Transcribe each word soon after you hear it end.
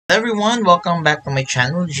Everyone, welcome back to my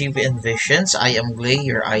channel, GV Envisions. I am Glay,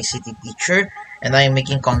 your ICT teacher, and I am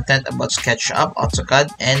making content about Sketchup,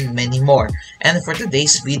 AutoCAD, and many more. And for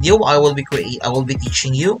today's video, I will be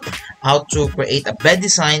teaching you how to create a bed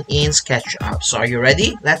design in Sketchup. So are you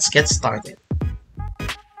ready? Let's get started.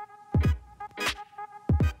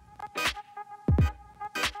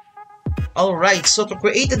 Alright, so to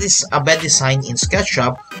create a bed design in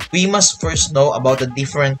SketchUp, we must first know about the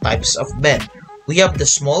different types of bed. We have the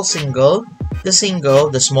small single, the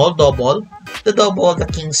small double, the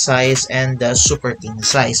king size, and the super king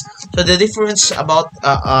size. So the difference about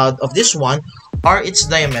of this one are its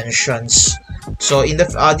dimensions. So in the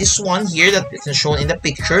this one here that is shown in the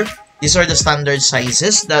picture, these are the standard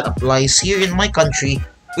sizes that applies here in my country,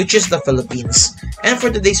 which is the Philippines. And for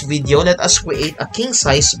today's video, let us create a king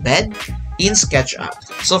size bed in SketchUp.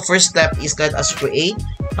 So first step is let us create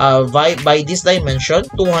by this dimension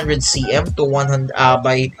 200 cm to 100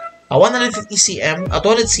 by 150 cm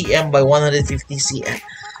 200 cm by 150 cm.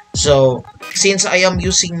 So since I am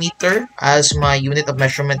using meter as my unit of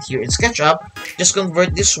measurement here in SketchUp, just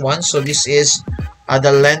convert this one. So this is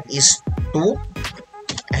the length is 2,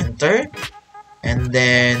 enter. And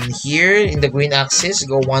then here in the green axis,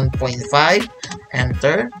 go 1.5,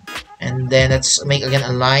 enter. And then let's make again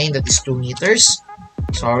a line that is 2 meters.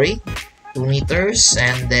 Sorry, 2 meters.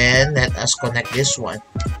 And then let us connect this one.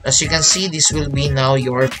 As you can see, this will be now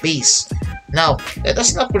your base. Now, let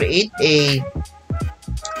us now create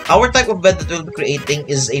our type of bed that we'll be creating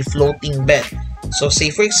is a floating bed. So say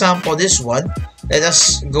for example, this one, let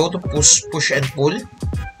us go to push and pull.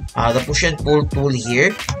 The push and pull tool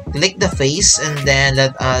here, click the face, and then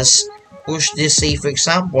let us push this, say for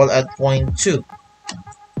example at 0.2.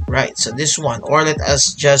 Right, so this one, or let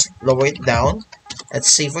us just lower it down.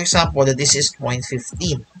 Let's say for example that this is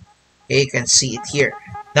 0.15. Okay, you can see it here.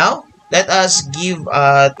 Now let us give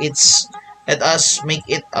let us make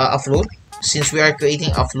it a float. Since we are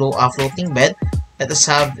creating a floating bed, let us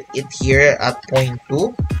have it here at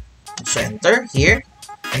 0.2. So enter here.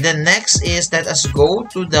 And then next is let us go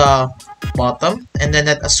to the bottom, and then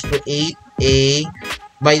let us create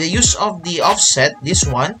by the use of the offset, this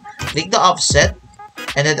one, click the offset,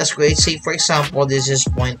 and let us create, say for example, this is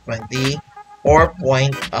 0.20 or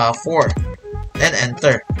 0.4. Then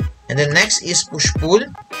enter. And then next is pull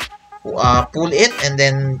it, and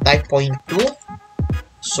then type 0.2.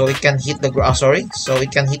 So we can hit the ground, so we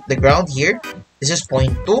can hit the ground here. This is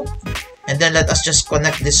 0.2. And then let us just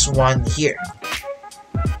connect this one here.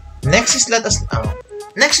 Next is let us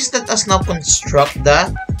now construct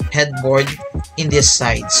the headboard in this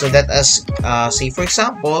side. So let us say for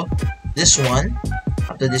example this one.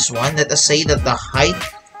 After this one, let us say that the height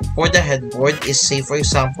for the headboard is, say for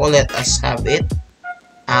example, let us have it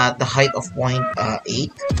at the height of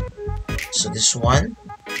 0.8. So this one,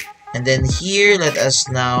 and then here let us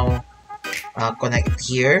now connect it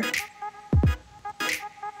here.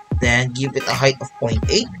 Then give it a height of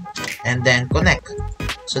 0.8 and then connect.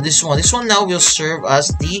 So this one now will serve as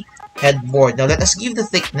the headboard. Now let us give the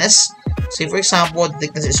thickness. Say for example, the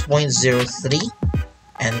thickness is 0.03.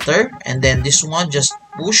 Enter. And then this one, just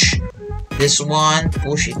push. This one,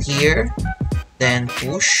 push it here. Then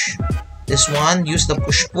push. This one, use the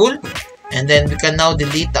push-pull. And then we can now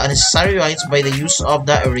delete the unnecessary lines by the use of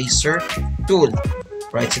the eraser tool.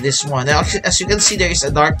 Right, so this one. Now, as you can see, there is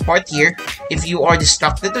a dark part here. If you are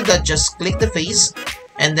distracted to that, just click the face.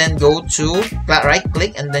 And then go to right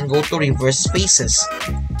click and then go to reverse faces.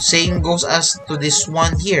 Same goes as to this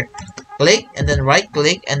one here. Click and then right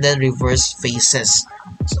click and then reverse faces.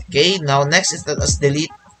 Okay, now next is let us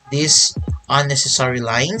delete these unnecessary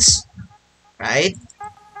lines. Right.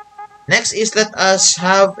 Next is let us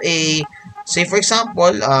have a, say for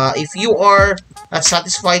example, if you are not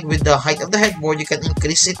satisfied with the height of the headboard, you can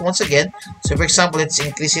increase it once again. So for example, let's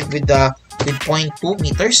increase it with 0.2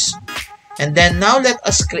 meters. And then now let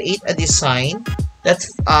us create a design that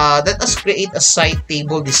let us create a side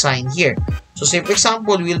table design here. So say for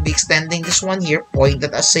example, we'll be extending this one here,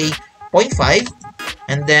 let us say 0.5,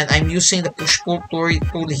 and then I'm using the push-pull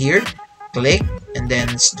tool here. Click and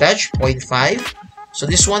then stretch 0.5. So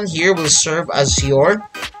this one here will serve as your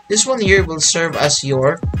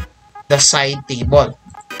the side table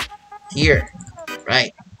here,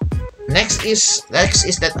 right? Next is let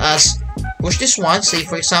us push this one. Say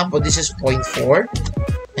for example, this is 0.4,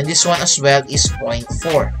 and this one as well is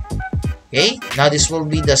 0.4. Okay, now this will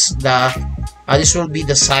be the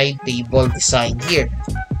side table design here.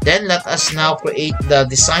 Then let us now create the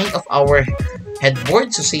design of our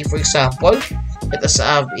headboard. So say for example, let us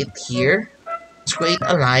have it here. Let's create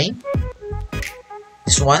a line.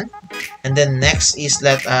 This one, and then next is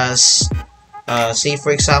let us Say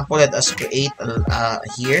for example, let us create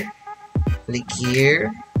here, click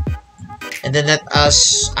here, and then let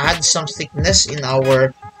us add some thickness in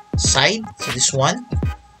our side, so this one,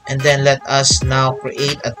 and then let us now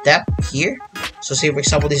create a depth here. So say for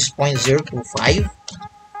example, this is 0.025.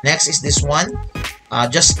 Next is this one.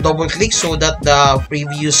 Just double click so that the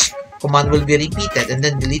previous command will be repeated, and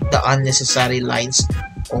then delete the unnecessary lines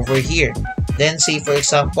over here. Then say for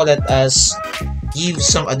example, let us give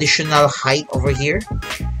some additional height over here.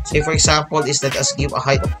 Say for example, is let us give a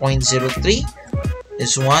height of 0.03.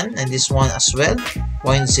 This one and this one as well,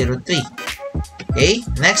 0.03. Okay,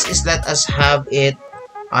 next is let us have it,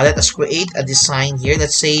 let us create a design here.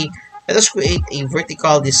 Let's say, let us create a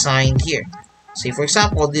vertical design here. Say for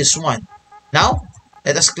example, this one. Now,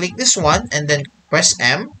 let us click this one and then press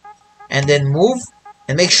M and then move,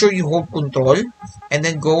 and make sure you hold control and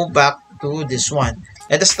then go back to this one.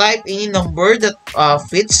 Let us type any number that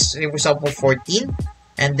fits, say for example 14,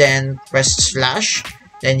 and then press slash.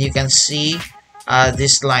 Then you can see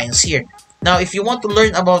these lines here. Now, if you want to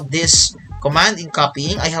learn about this command in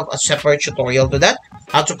copying, I have a separate tutorial to that,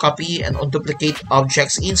 how to copy and duplicate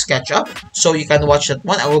objects in SketchUp, so you can watch that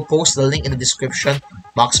one. I will post the link in the description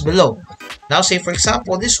box below. Now, say for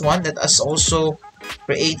example this one, let us also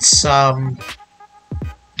create some,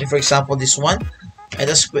 for example this one, let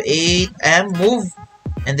us create and move,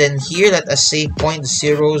 and then here let us say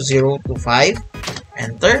 0.0025,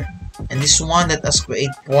 enter, and this one let us create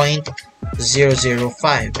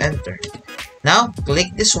 0.005, enter. Now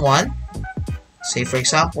click this one, say for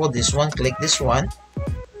example this one, click this one,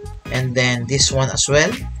 and then this one as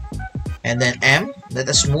well, and then M, let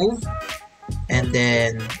us move, and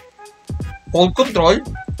then hold control,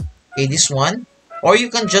 okay, this one, or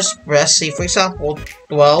you can just press, say for example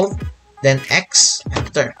 12, then X,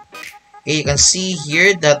 enter. Okay, you can see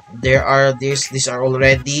here that there are these are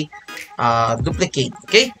already duplicate.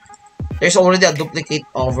 Okay, there's already a duplicate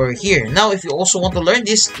over here. Now, if you also want to learn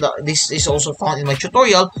this, this is also found in my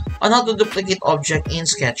tutorial on how to duplicate object in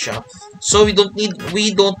SketchUp. So we don't need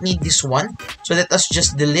this one. So let us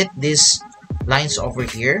just delete these lines over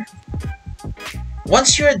here.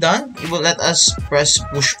 Once you're done, you will let us press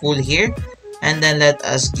push pull here, and then let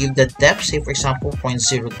us give the depth, say for example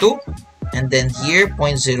 0.02, and then here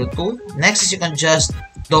 0.02. Next is you can just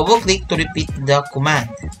double click to repeat the command.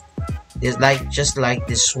 It's just like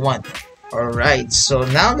this one. Alright, so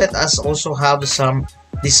now let us also have some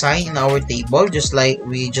design in our table, just like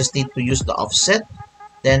we just need to use the offset.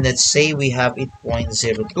 Then let's say we have it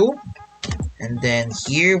 0.02, and then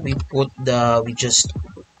here we just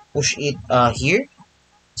push it here,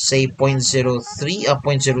 say 0.03,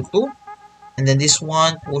 0.02, and then this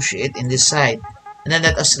one push it in this side, and then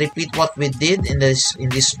let us repeat what we did in this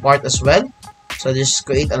part as well. So just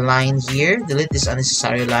create a line here, delete this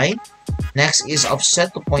unnecessary line. Next is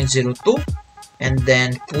offset to 0.02, and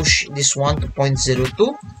then push this one to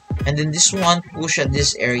 0.02, and then this one push at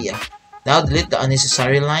this area. Now delete the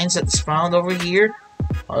unnecessary lines that is found over here.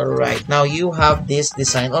 Alright, now you have this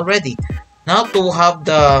design already. Now to have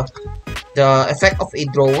the effect of a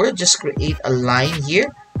drawer, just create a line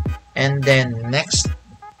here, and then next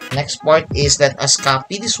part is let us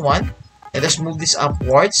copy this one. Let us move this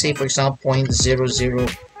upward, say for example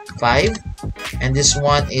 0.005, and this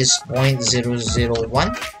one is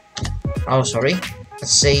 0.001. Oh, sorry.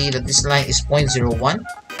 Let's say that this line is 0.01,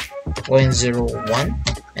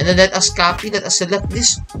 and then let us copy, let us select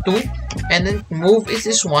this two, and then move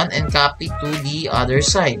this one and copy to the other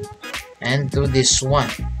side, and to this one.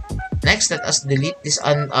 Next, let us delete this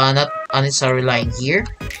not unnecessary line here,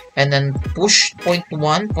 and then push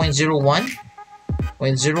 0.01,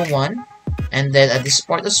 and then at this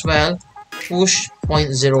part as well, push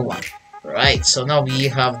 0.01. Right, so now we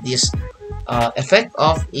have this effect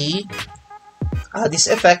of a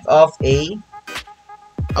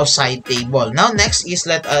outside table. Now next is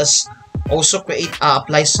let us also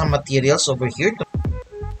apply some materials over here.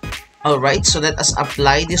 Alright, so let us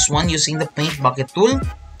apply this one using the paint bucket tool.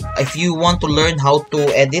 If you want to learn how to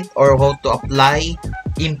edit or how to apply,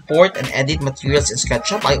 import, and edit materials in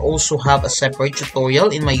SketchUp, I also have a separate tutorial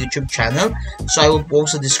in my YouTube channel, so I will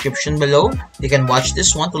post the description below. You can watch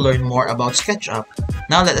this one to learn more about SketchUp.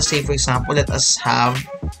 Now let us say for example, let us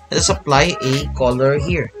apply a color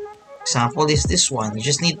here. Example is this one. You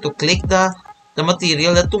just need to click the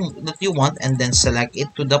material that you want, and then select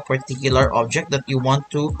it to the particular object that you want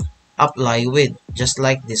to apply with, just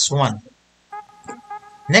like this one.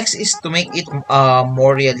 Next is to make it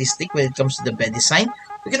more realistic when it comes to the bed design.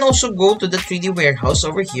 We can also go to the 3D warehouse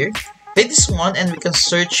over here, play this one, and we can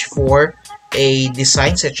search for a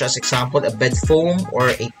design such as example a bed foam or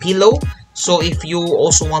a pillow. So if you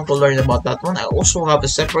also want to learn about that one, I also have a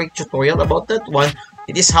separate tutorial about that one.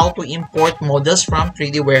 It is how to import models from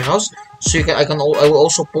 3D Warehouse. So I will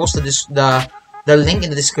also post the link in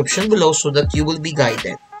the description below so that you will be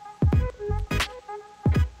guided.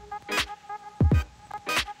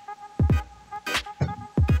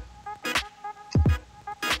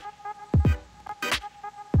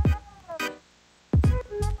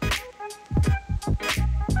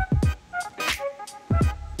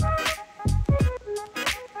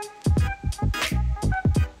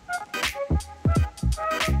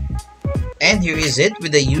 And here is it.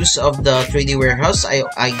 With the use of the 3D Warehouse, I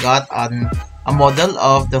got a model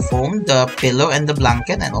of the foam, the pillow, and the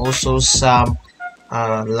blanket, and also some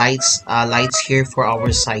lights here for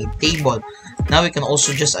our side table. Now we can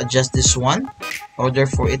also just adjust this one in order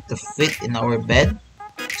for it to fit in our bed.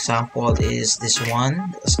 Example is this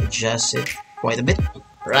one. Let's adjust it quite a bit.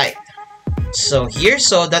 Right. So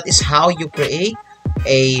that is how you create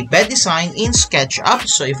a bed design in SketchUp.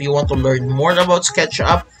 So if you want to learn more about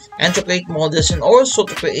SketchUp and to create models and also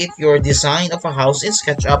to create your design of a house in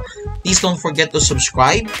SketchUp, please don't forget to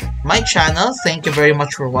subscribe my channel. Thank you very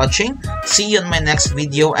much for watching. See you in my next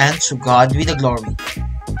video, and to God be the glory.